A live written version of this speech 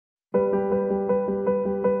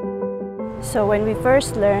So when we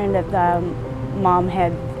first learned that the mom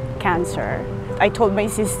had cancer, I told my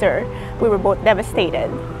sister, we were both devastated.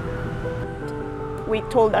 We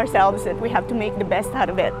told ourselves that we have to make the best out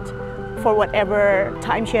of it for whatever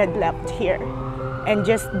time she had left here, and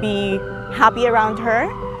just be happy around her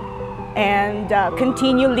and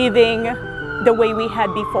continue living the way we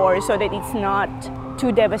had before, so that it's not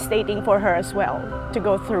too devastating for her as well to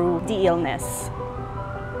go through the illness.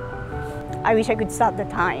 I wish I could stop the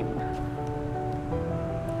time.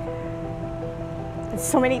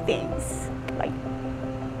 So many things. Like,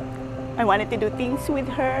 I wanted to do things with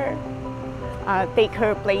her, take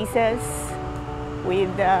her places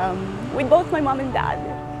with both my mom and dad.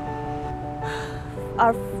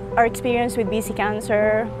 Our experience with BC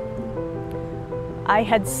Cancer, I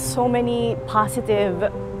had so many positive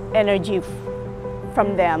energy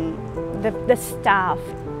from them. The staff,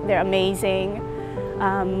 they're amazing.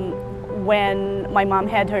 When my mom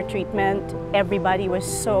had her treatment, everybody was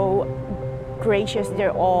so gracious.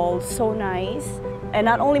 They're all so nice. And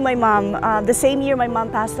not only my mom, the same year my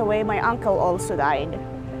mom passed away, my uncle also died,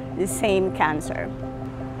 the same cancer.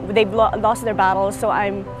 They've lost their battle, so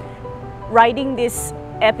I'm riding this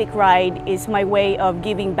epic ride is my way of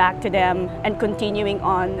giving back to them and continuing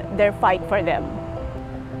on their fight for them.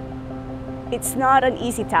 It's not an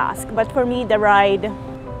easy task, but for me the ride,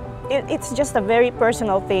 it's just a very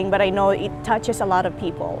personal thing, but I know it touches a lot of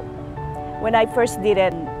people. When I first did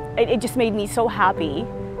it, it just made me so happy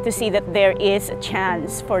to see that there is a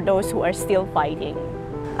chance for those who are still fighting.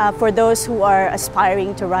 For those who are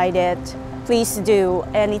aspiring to ride it, please do.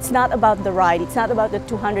 And it's not about the ride, it's not about the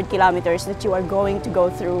 200 kilometers that you are going to go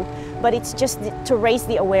through, but it's just to raise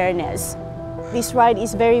the awareness. This ride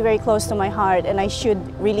is very, very close to my heart, and I should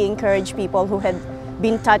really encourage people who had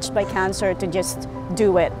been touched by cancer to just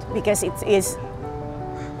do it, because it is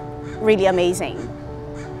really amazing.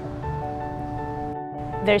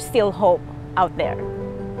 There's still hope out there,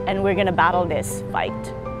 and we're gonna battle this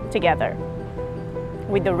fight together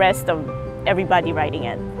with the rest of everybody riding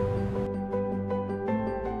it.